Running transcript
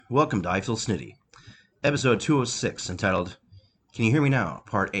Welcome to I Feel Snitty, episode 206, entitled Can You Hear Me Now,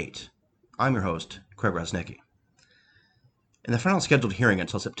 Part 8. I'm your host, Craig Rosnicki. In the final scheduled hearing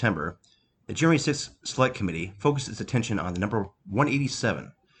until September, the January 6th Select Committee focused its attention on the number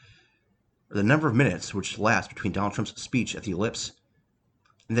 187, or the number of minutes which elapsed between Donald Trump's speech at the Ellipse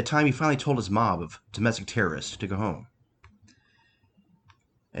and the time he finally told his mob of domestic terrorists to go home.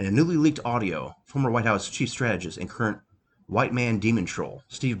 In a newly leaked audio, former White House chief strategist and current white man demon troll,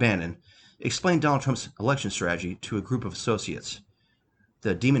 Steve Bannon, explained Donald Trump's election strategy to a group of associates.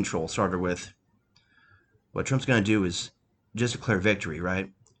 The demon troll started with, what Trump's going to do is just declare victory, right?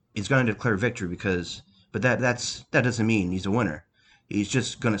 He's going to declare victory but that doesn't mean he's a winner. He's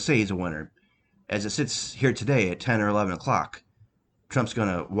just going to say he's a winner. As it sits here today at 10 or 11 o'clock, Trump's going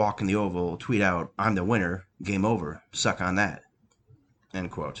to walk in the Oval, tweet out, I'm the winner, game over, suck on that,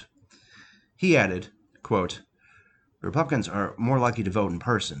 end quote. He added, quote, Republicans are more likely to vote in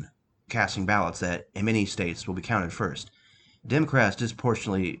person, casting ballots that, in many states, will be counted first. Democrats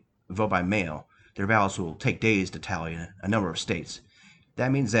disproportionately vote by mail. Their ballots will take days to tally in a number of states.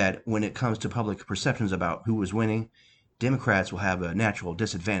 That means that when it comes to public perceptions about who is winning, Democrats will have a natural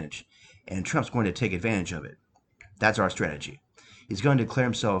disadvantage, and Trump's going to take advantage of it. That's our strategy. He's going to declare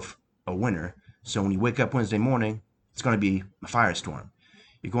himself a winner, so when you wake up Wednesday morning, it's going to be a firestorm.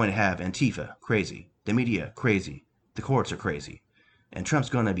 You're going to have Antifa crazy, the media crazy, the courts are crazy, and Trump's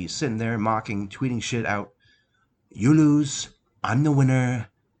going to be sitting there mocking, tweeting shit out, you lose, I'm the winner,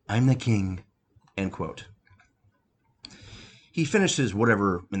 I'm the king, end quote. He finishes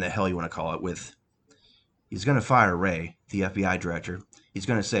whatever in the hell you want to call it with, he's going to fire Wray, the FBI director. He's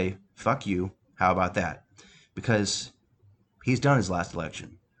going to say, fuck you, how about that? Because he's done his last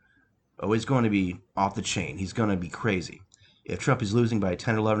election. Oh, he's going to be off the chain. He's going to be crazy. If Trump is losing by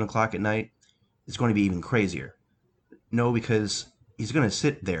 10 or 11 o'clock at night, it's going to be even crazier. No, because he's going to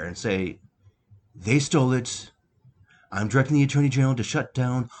sit there and say, they stole it. I'm directing the Attorney General to shut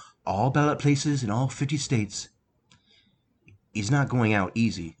down all ballot places in all 50 states. He's not going out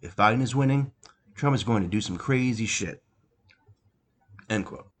easy. If Biden is winning, Trump is going to do some crazy shit. End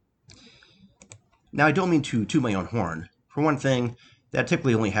quote. Now, I don't mean to toot my own horn. For one thing, that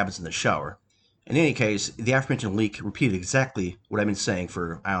typically only happens in the shower. In any case, the aforementioned leak repeated exactly what I've been saying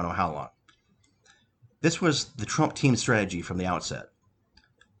for I don't know how long. This was the Trump team's strategy from the outset.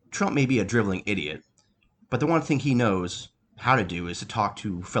 Trump may be a driveling idiot, but the one thing he knows how to do is to talk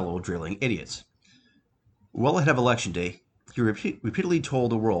to fellow driveling idiots. Well ahead of Election Day, he repeatedly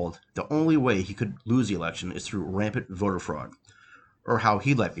told the world the only way he could lose the election is through rampant voter fraud, or how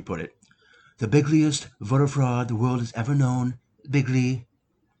he'd likely put it, the bigliest voter fraud the world has ever known, bigly.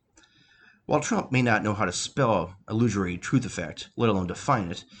 While Trump may not know how to spell illusory truth effect, let alone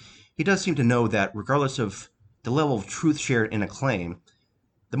define it, he does seem to know that regardless of the level of truth shared in a claim,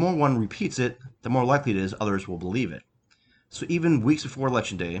 the more one repeats it, the more likely it is others will believe it. So even weeks before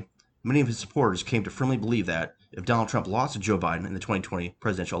Election Day, many of his supporters came to firmly believe that if Donald Trump lost to Joe Biden in the 2020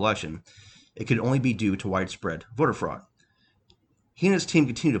 presidential election, it could only be due to widespread voter fraud. He and his team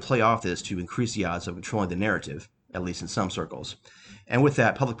continue to play off this to increase the odds of controlling the narrative, at least in some circles, and with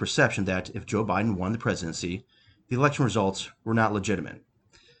that public perception that if Joe Biden won the presidency, the election results were not legitimate.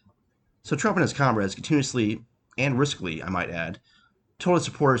 So Trump and his comrades continuously, and riskily, I might add, told his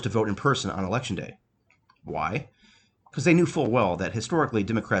supporters to vote in person on Election Day. Why? Because they knew full well that historically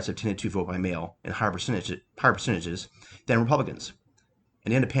Democrats have tended to vote by mail in higher percentages than Republicans.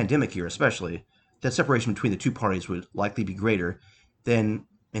 And in a pandemic year especially, that separation between the two parties would likely be greater than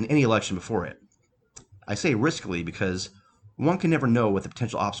in any election before it. I say riskily because one can never know what the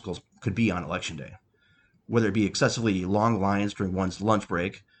potential obstacles could be on Election Day. Whether it be excessively long lines during one's lunch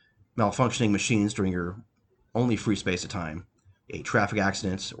break, malfunctioning machines during your only free space of time, a traffic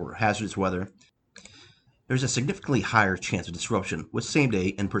accident, or hazardous weather, there's a significantly higher chance of disruption with same-day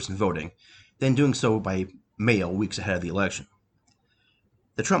in-person voting than doing so by mail weeks ahead of the election.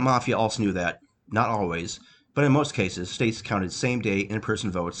 The Trump Mafia also knew that, not always, but in most cases, states counted same-day in-person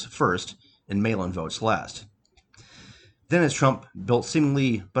votes first and mail-in votes last. Then as Trump built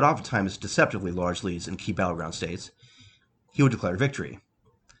seemingly, but oftentimes deceptively large leads in key battleground states, he would declare victory.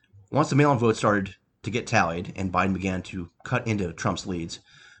 Once the mail-in votes started to get tallied and Biden began to cut into Trump's leads,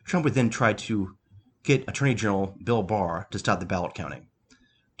 Trump would then try to get Attorney General Bill Barr to stop the ballot counting,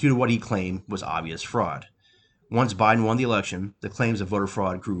 due to what he claimed was obvious fraud. Once Biden won the election, the claims of voter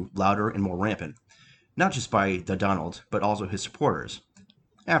fraud grew louder and more rampant, not just by the Donald, but also his supporters.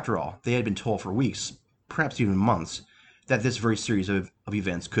 After all, they had been told for weeks, perhaps even months, that this very series of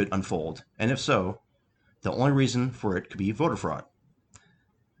events could unfold, and if so, the only reason for it could be voter fraud.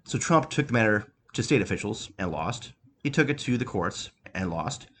 So Trump took the matter to state officials and lost. He took it to the courts and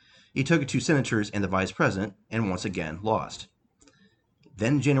lost. He took it to senators and the vice president, and once again lost.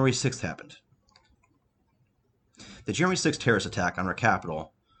 Then January 6th happened. The January 6th terrorist attack on our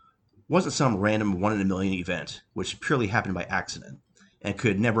Capitol wasn't some random one-in-a-million event which purely happened by accident and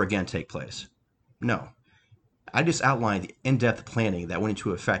could never again take place. No. I just outlined the in-depth planning that went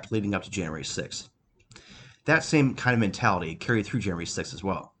into effect leading up to January 6th. That same kind of mentality carried through January 6th as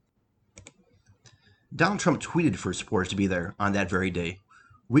well. Donald Trump tweeted for his supporters to be there on that very day,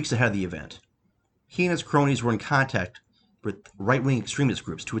 weeks ahead of the event. He and his cronies were in contact with right-wing extremist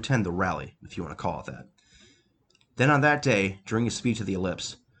groups to attend the rally, if you want to call it that. Then on that day, during his speech at the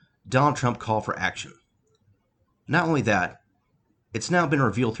Ellipse, Donald Trump called for action. Not only that, it's now been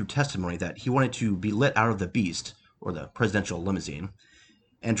revealed through testimony that he wanted to be let out of the Beast, or the presidential limousine,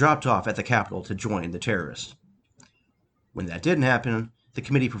 and dropped off at the Capitol to join the terrorists. When that didn't happen, the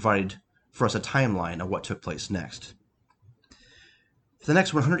committee provided for us a timeline of what took place next. For the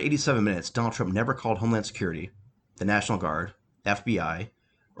next 187 minutes, Donald Trump never called Homeland Security, the National Guard, FBI,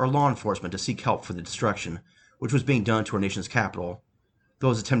 or law enforcement to seek help for the destruction which was being done to our nation's capital,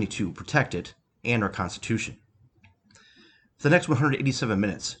 those attempting to protect it, and our Constitution. For the next 187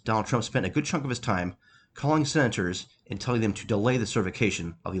 minutes, Donald Trump spent a good chunk of his time calling senators and telling them to delay the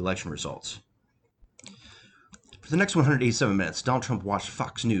certification of the election results. For the next 187 minutes, Donald Trump watched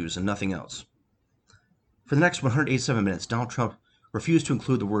Fox News and nothing else. For the next 187 minutes, Donald Trump refused to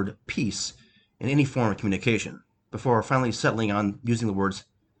include the word peace in any form of communication, before finally settling on using the words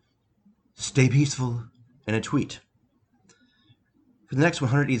 "stay peaceful" in a tweet. For the next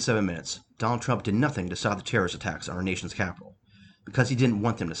 187 minutes, Donald Trump did nothing to stop the terrorist attacks on our nation's capital, because he didn't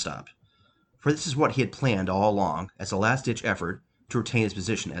want them to stop. For this is what he had planned all along as a last-ditch effort to retain his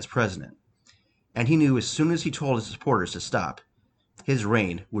position as president. And he knew as soon as he told his supporters to stop, his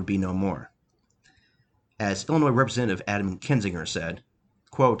reign would be no more. As Illinois Representative Adam Kinzinger said,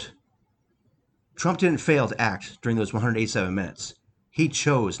 quote, "Trump didn't fail to act during those 187 minutes. He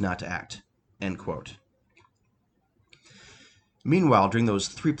chose not to act." End quote. Meanwhile, during those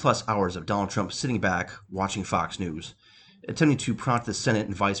 3+ hours of Donald Trump sitting back, watching Fox News, attempting to prompt the Senate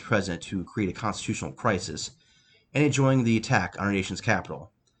and Vice President to create a constitutional crisis, and enjoying the attack on our nation's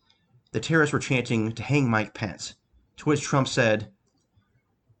capital, the terrorists were chanting to hang Mike Pence, to which Trump said,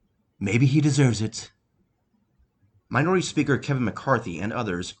 "Maybe he deserves it." Minority Speaker Kevin McCarthy and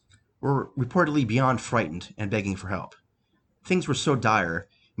others were reportedly beyond frightened and begging for help. Things were so dire,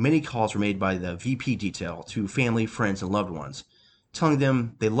 many calls were made by the VP detail to family, friends, and loved ones, telling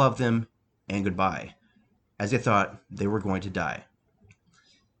them they loved them and goodbye, as they thought they were going to die.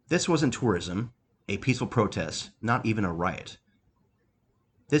 This wasn't tourism, a peaceful protest, not even a riot.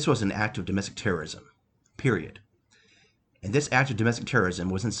 This was an act of domestic terrorism, period. And this act of domestic terrorism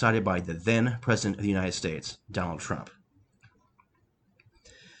was incited by the then President of the United States, Donald Trump.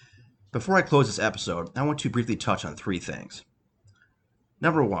 Before I close this episode, I want to briefly touch on 3 things.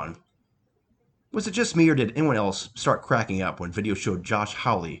 Number 1, was it just me or did anyone else start cracking up when video showed Josh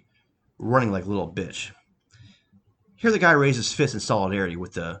Hawley running like a little bitch? Here the guy raised his fist in solidarity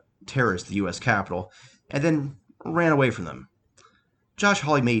with the terrorists at the U.S. Capitol and then ran away from them. Josh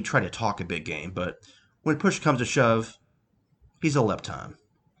Hawley may try to talk a big game, but when push comes to shove, he's a lepton.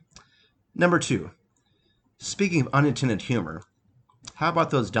 Number 2, speaking of unintended humor, how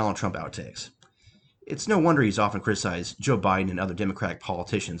about those Donald Trump outtakes? It's no wonder he's often criticized Joe Biden and other Democratic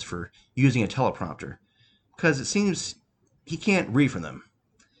politicians for using a teleprompter, because it seems he can't read from them.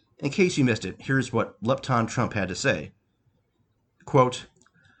 In case you missed it, here's what Lepton Trump had to say. Quote,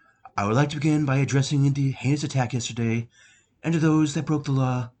 "I would like to begin by addressing the heinous attack yesterday, and to those that broke the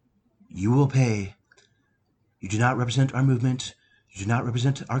law, you will pay. You do not represent our movement, you do not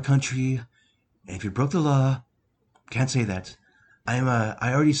represent our country, and if you broke the law, can't say that. I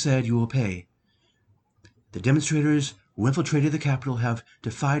already said you will pay. The demonstrators who infiltrated the Capitol have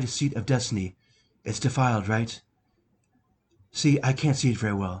defied a seat of destiny. It's defiled, right? See, I can't see it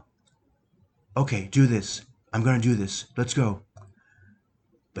very well. Okay, do this. I'm going to do this. Let's go.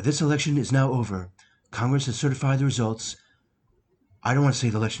 But this election is now over. Congress has certified the results. I don't want to say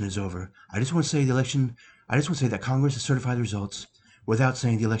the election is over. I just want to say that Congress has certified the results without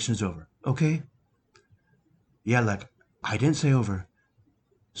saying the election is over. Okay? Yeah, like, I didn't say over.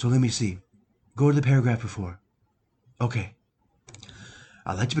 So let me see. Go to the paragraph before. Okay.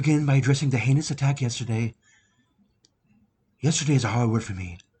 I'd like to begin by addressing the heinous attack yesterday. Yesterday is a hard word for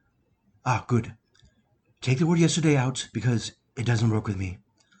me. Ah, good. Take the word yesterday out because it doesn't work with me.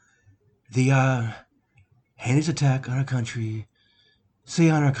 The, heinous attack on our country. Say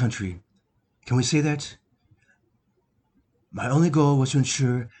on our country. Can we say that? My only goal was to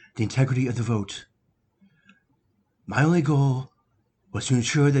ensure the integrity of the vote. My only goal was to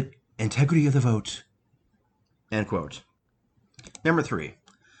ensure that integrity of the vote. End quote. Number 3.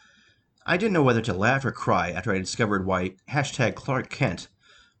 I didn't know whether to laugh or cry after I discovered why hashtag Clark Kent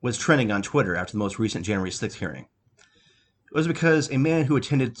was trending on Twitter after the most recent January 6th hearing. It was because a man who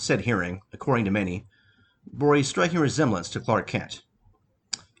attended said hearing, according to many, bore a striking resemblance to Clark Kent.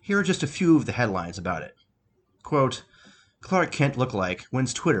 Here are just a few of the headlines about it. Quote, Clark Kent lookalike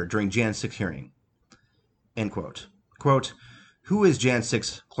wins Twitter during Jan 6 hearing. End quote. Quote, who is Jan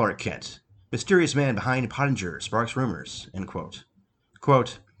 6 Clark Kent? Mysterious man behind Pottinger sparks rumors. End quote.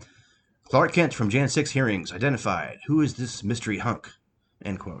 Quote, Clark Kent from Jan 6 hearings identified. Who is this mystery hunk?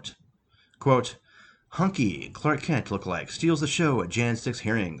 End quote. Quote, hunky Clark Kent lookalike steals the show at Jan 6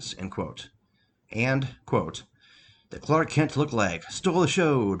 hearings. End quote. And, quote, the Clark Kent lookalike stole the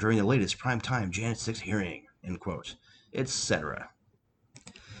show during the latest primetime Jan 6 hearing. End quote. Etc.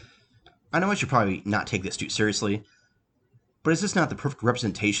 I know I should probably not take this too seriously, but is this not the perfect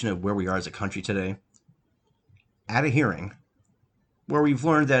representation of where we are as a country today? At a hearing, where we've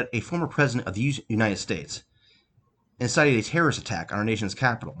learned that a former president of the United States incited a terrorist attack on our nation's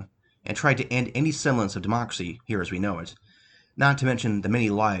capital and tried to end any semblance of democracy here as we know it, not to mention the many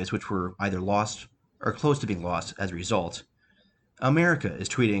lives which were either lost or close to being lost as a result, America is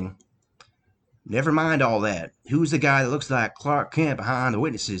tweeting, never mind all that. Who's the guy that looks like Clark Kent behind the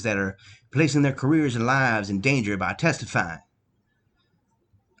witnesses that are placing their careers and lives in danger by testifying?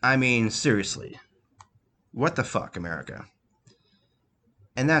 I mean, seriously. What the fuck, America?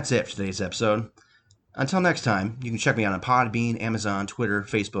 And that's it for today's episode. Until next time, you can check me out on Podbean, Amazon, Twitter,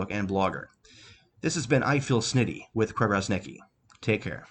 Facebook, and Blogger. This has been I Feel Snitty with Craig Rosnicki. Take care.